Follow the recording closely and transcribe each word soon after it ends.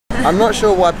I'm not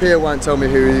sure why Pia won't tell me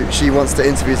who she wants to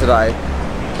interview today.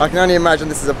 I can only imagine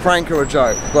this is a prank or a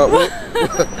joke, but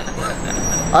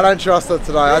I don't trust her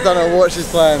today. I don't know what she's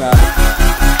playing at.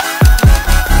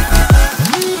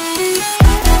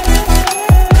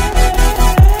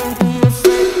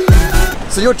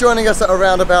 So you're joining us at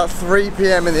around about 3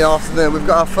 PM in the afternoon. We've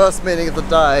got our first meeting of the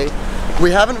day. We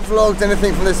haven't vlogged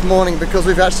anything from this morning because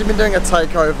we've actually been doing a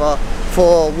takeover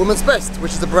for Women's Best,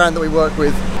 which is a brand that we work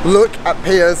with. Look at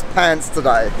Pia's pants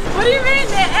today. What do you mean?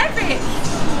 They're epic!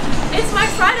 It's my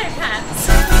Friday pants.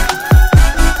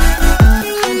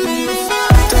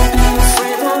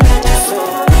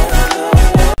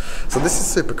 So this is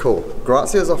super cool.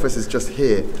 Grazia's office is just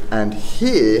here, and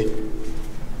here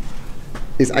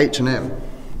is H&M.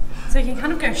 So you can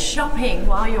kind of go shopping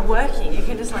while you're working. You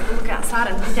can just like look outside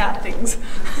and pick out things.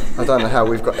 I don't know how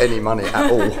we've got any money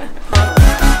at all.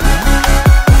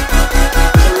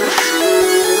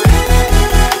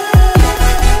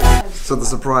 So the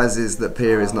surprise is that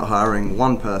Pia is not hiring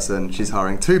one person, she's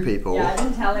hiring 2 people. Yeah, I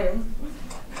didn't tell him.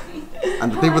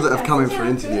 And the people that have come in for an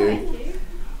interview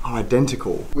are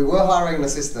identical. We were hiring an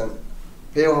assistant.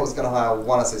 Pia was going to hire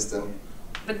 1 assistant.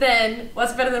 But then,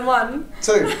 what's better than 1?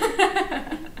 2.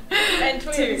 And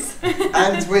twins.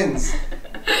 And twins.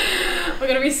 We're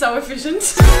going to be so efficient.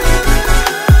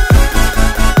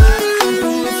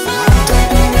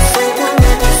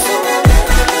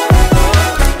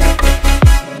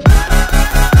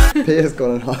 Pia's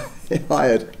gone and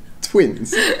hired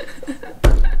twins.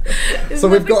 So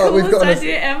we've got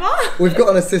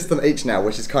an assistant each now,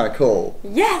 which is kind of cool.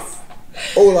 Yes.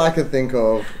 All I can think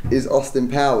of is Austin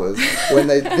Powers when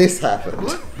this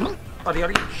happened.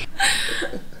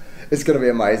 It's going to be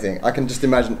amazing. I can just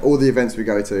imagine all the events we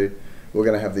go to, we're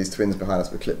going to have these twins behind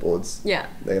us with clipboards. Yeah.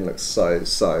 They're going to look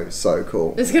so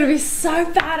cool. It's going to be so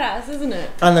badass, isn't it?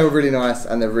 And they were really nice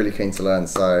and they're really keen to learn,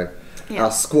 so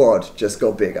our squad just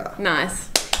got bigger. Nice.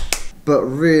 But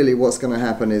really what's going to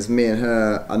happen is me and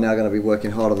her are now going to be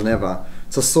working harder than ever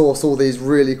to source all these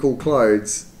really cool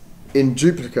clothes in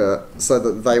duplicate so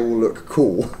that they will look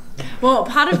cool. Well,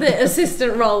 part of the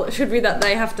assistant role should be that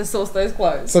they have to source those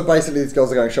clothes. So basically these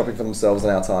girls are going shopping for themselves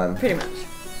in our time. Pretty much.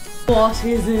 What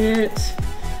is it?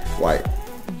 Wait,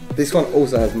 this one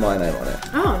also has my name on it.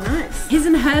 Oh, nice. His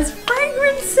and hers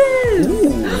fragrances.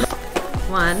 Ooh.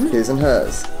 1. His and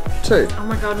hers. 2. Oh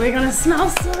my god, we're gonna smell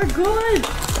so good.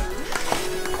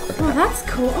 Oh, that's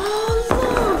cool. Oh,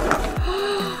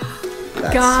 look.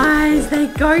 That's guys, so cool. they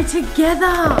go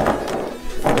together.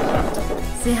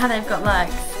 See how they've got like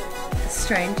a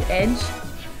strange edge?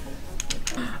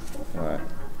 Right.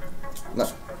 No,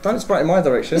 don't spray in my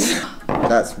direction.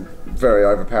 That's very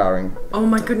overpowering. Oh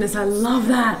my goodness, I love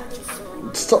that.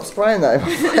 Stop spraying that in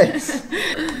my face.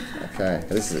 Okay,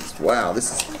 this is, wow,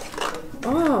 this is...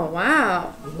 Oh,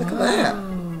 wow. Look at that.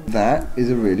 That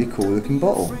is a really cool looking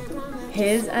bottle.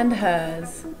 His and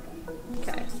hers.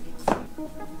 Okay.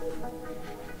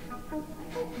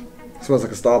 Smells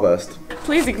like a Starburst.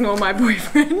 Please ignore my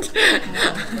boyfriend.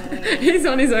 He's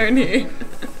on his own here.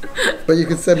 But you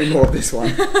can send me more of this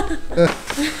one.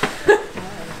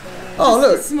 Oh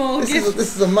look, small this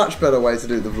is a much better way to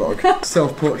do the vlog.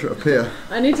 Self-portrait of Pia.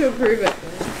 I need to approve it.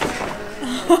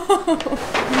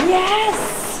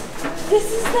 Yes!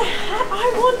 This is the hat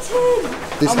I wanted!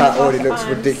 This hat already looks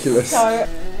ridiculous. So...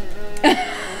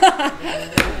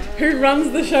 Who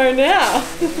runs the show now?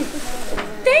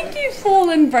 Thank you,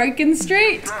 Fallen Broken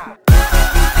Street.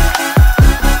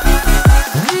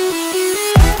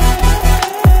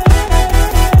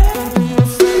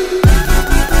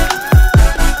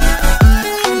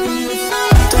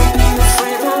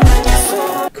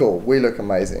 Cool, we look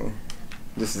amazing.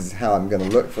 This is how I'm going to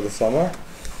look for the summer.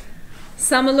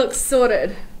 Summer looks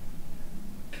sorted.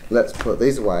 Let's put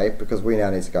these away because we now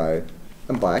need to go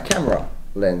and buy a camera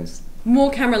lens.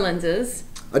 More camera lenses.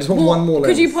 I just want one more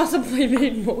lens. Could you possibly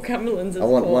need more camera lenses? I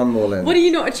want one more lens. What are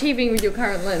you not achieving with your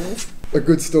current lens? A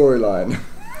good storyline.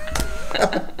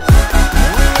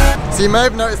 So you may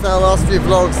have noticed in our last few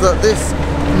vlogs that this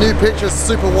new picture is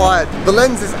super wide. The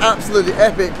lens is absolutely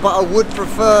epic, but I would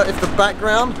prefer if the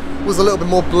background was a little bit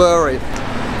more blurry.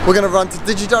 We're going to run to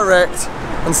DigiDirect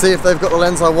and see if they've got the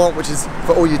lens I want, which is,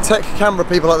 for all you tech camera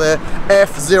people out there,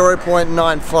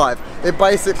 f/0.95. It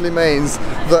basically means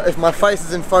that if my face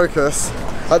is in focus,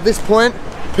 at this point,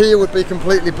 Pia would be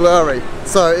completely blurry.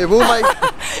 So it will make...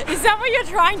 Is that what you're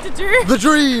trying to do? The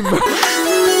dream!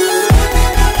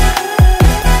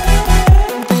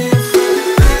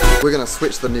 We're going to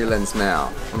switch the new lens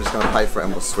now. I'm just going to pay for it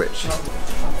and we'll switch.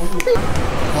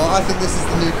 Oh, I think this is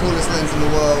the new coolest lens in the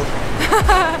world.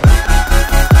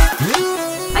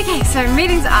 Okay, so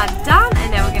meetings are done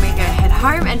and now we're going to go head home.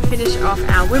 home and finish off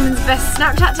our Women's Best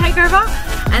Snapchat takeover,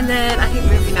 and then I think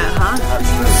movie night, huh?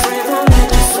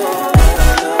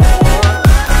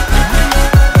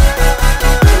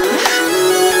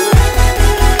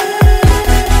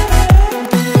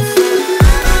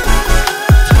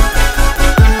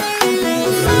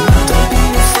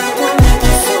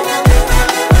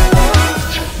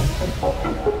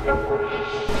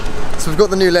 So we've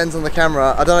got the new lens on the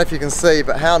camera. I don't know if you can see,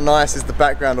 but how nice is the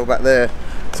background all back there?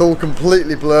 It's all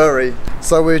completely blurry.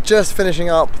 So we're just finishing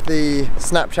up the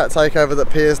Snapchat takeover that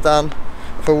PIA's done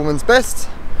for Women's Best,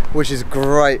 which is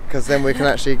great because then we can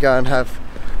actually go and have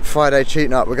Friday cheat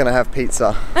night. We're gonna have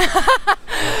pizza.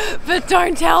 But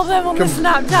don't tell them on the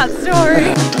Snapchat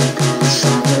story.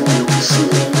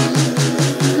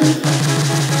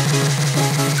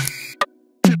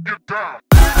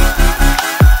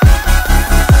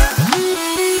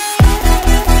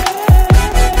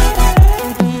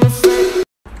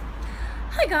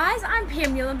 Hi guys, I'm PIA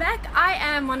MUEHLENBECK. I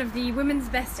am one of the Women's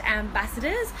Best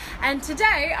ambassadors, and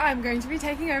today I'm going to be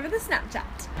taking over the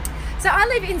Snapchat. So I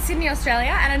live in Sydney, Australia,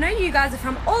 and I know you guys are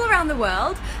from all around the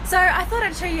world, so I thought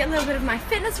I'd show you a little bit of my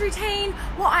fitness routine,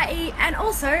 what I eat, and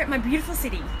also my beautiful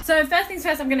city. So first things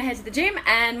first, I'm going to head to the gym,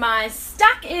 and my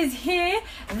stack is here.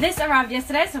 This arrived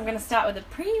yesterday, so I'm going to start with a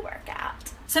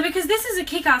pre-workout. So because this is a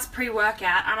kick-ass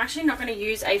pre-workout, I'm actually not going to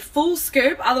use a full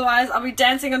scoop, otherwise I'll be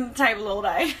dancing on the table all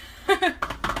day.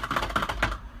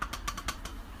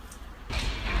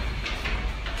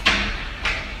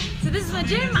 So this is my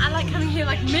gym. I like coming here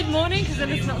like mid-morning because then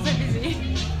it's not so busy.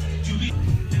 I'm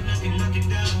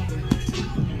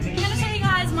going to show you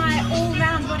guys my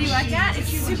all-round body workout. It's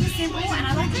super simple and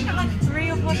I like doing it like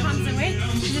 3 or 4 times a week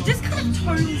because it just kind of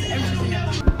tones everything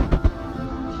up.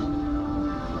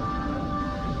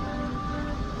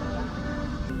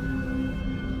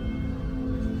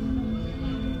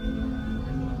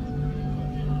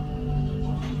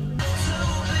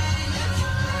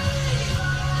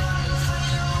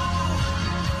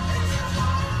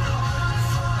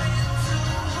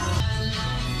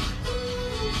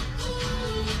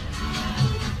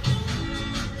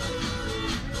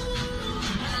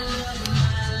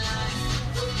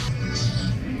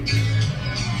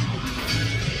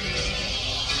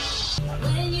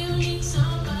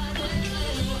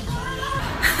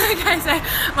 Okay, so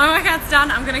my workout's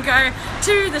done. I'm gonna go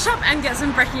to the shop and get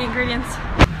some brekkie ingredients.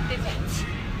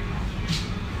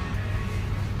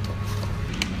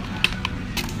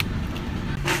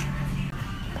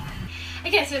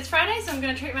 Okay, so it's Friday, so I'm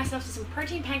gonna treat myself to some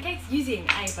protein pancakes using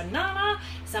a banana,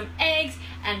 some eggs,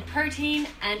 and protein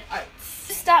and oats.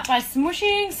 Just start by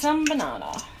smushing some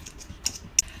banana.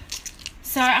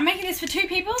 So I'm making this for 2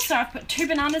 people, so I've put 2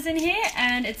 bananas in here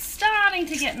and it's starting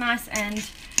to get nice and,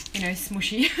 you know,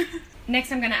 smushy.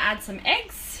 Next I'm going to add some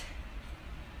eggs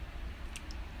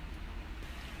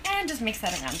and just mix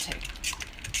that around too.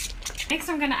 Next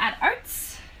I'm going to add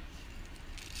oats.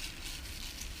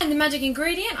 And the magic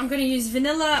ingredient, I'm going to use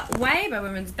vanilla whey by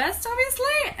Women's Best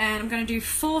obviously, and I'm going to do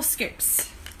 4 scoops.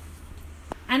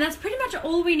 And that's pretty much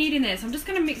all we need in there. So I'm just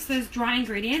going to mix those dry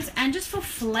ingredients, and just for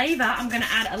flavour I'm going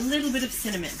to add a little bit of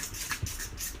cinnamon.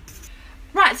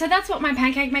 Right, so that's what my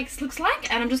pancake mix looks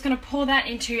like, and I'm just going to pour that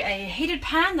into a heated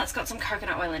pan that's got some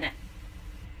coconut oil in it.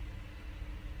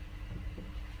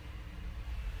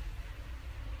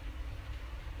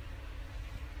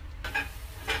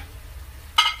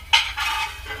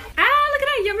 Ah, look at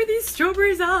how yummy these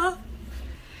strawberries are!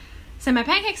 So my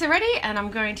pancakes are ready, and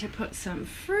I'm going to put some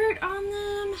fruit on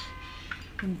them,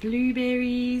 and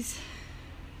blueberries,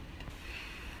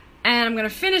 and I'm going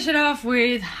to finish it off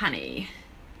with honey.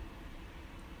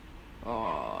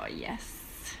 Oh, yes.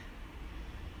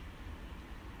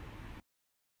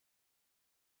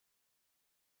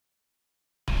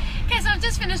 Okay, so I've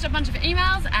just finished a bunch of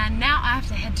emails and now I have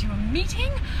to head to a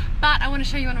meeting, but I want to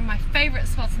show you one of my favourite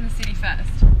spots in the city first.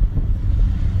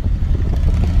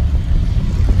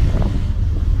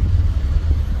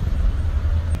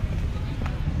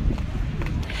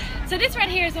 So this right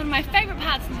here is one of my favourite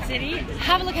parts of the city.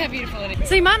 Have a look how beautiful it is.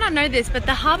 So you might not know this, but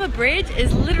the Harbour Bridge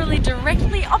is literally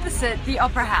directly opposite the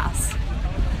Opera House.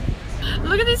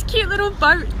 Look at this cute little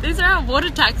boat. These are our water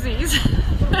taxis.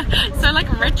 So like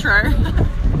retro.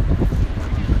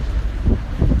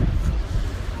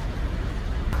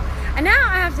 And now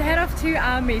I have to head off to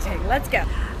our meeting. Let's go.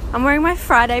 I'm wearing my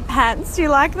Friday pants. Do you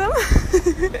like them?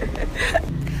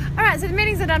 Alright, so the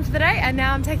meetings are done for the day, and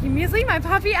now I'm taking Muesli, my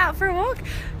puppy, out for a walk.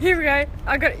 Here we go.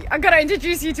 I got to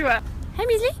introduce you to her. Hey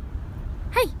Muesli.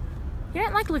 Hey. You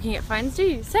don't like looking at phones, do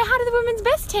you? Say hi to the Women's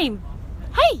Best team.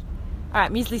 Hey.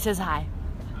 Alright, Muesli says hi.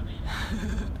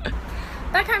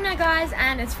 back home now, guys,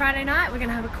 and it's Friday night. We're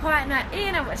gonna have a quiet night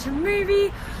in and watch a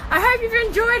movie. I hope you've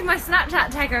enjoyed my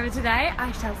Snapchat takeover today.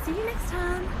 I shall see you next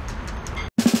time.